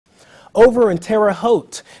Over in Terre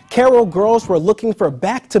Haute, Carroll girls were looking for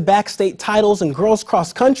back-to-back state titles in girls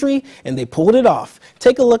cross country, and they pulled it off.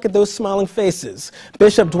 Take a look at those smiling faces.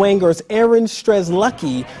 Bishop Dwanger's Erin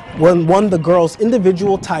Strzelecki won the girls'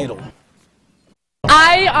 individual title.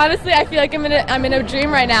 I feel like I'm in a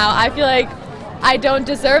dream right now. I feel like I don't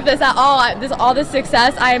deserve this at all. All this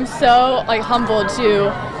success, I am so humbled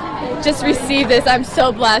to just receive this. I'm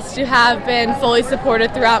so blessed to have been fully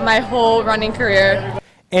supported throughout my whole running career.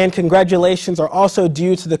 And congratulations are also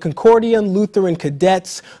due to the Concordia Lutheran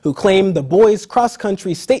cadets who claimed the boys cross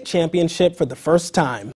country state championship for the first time.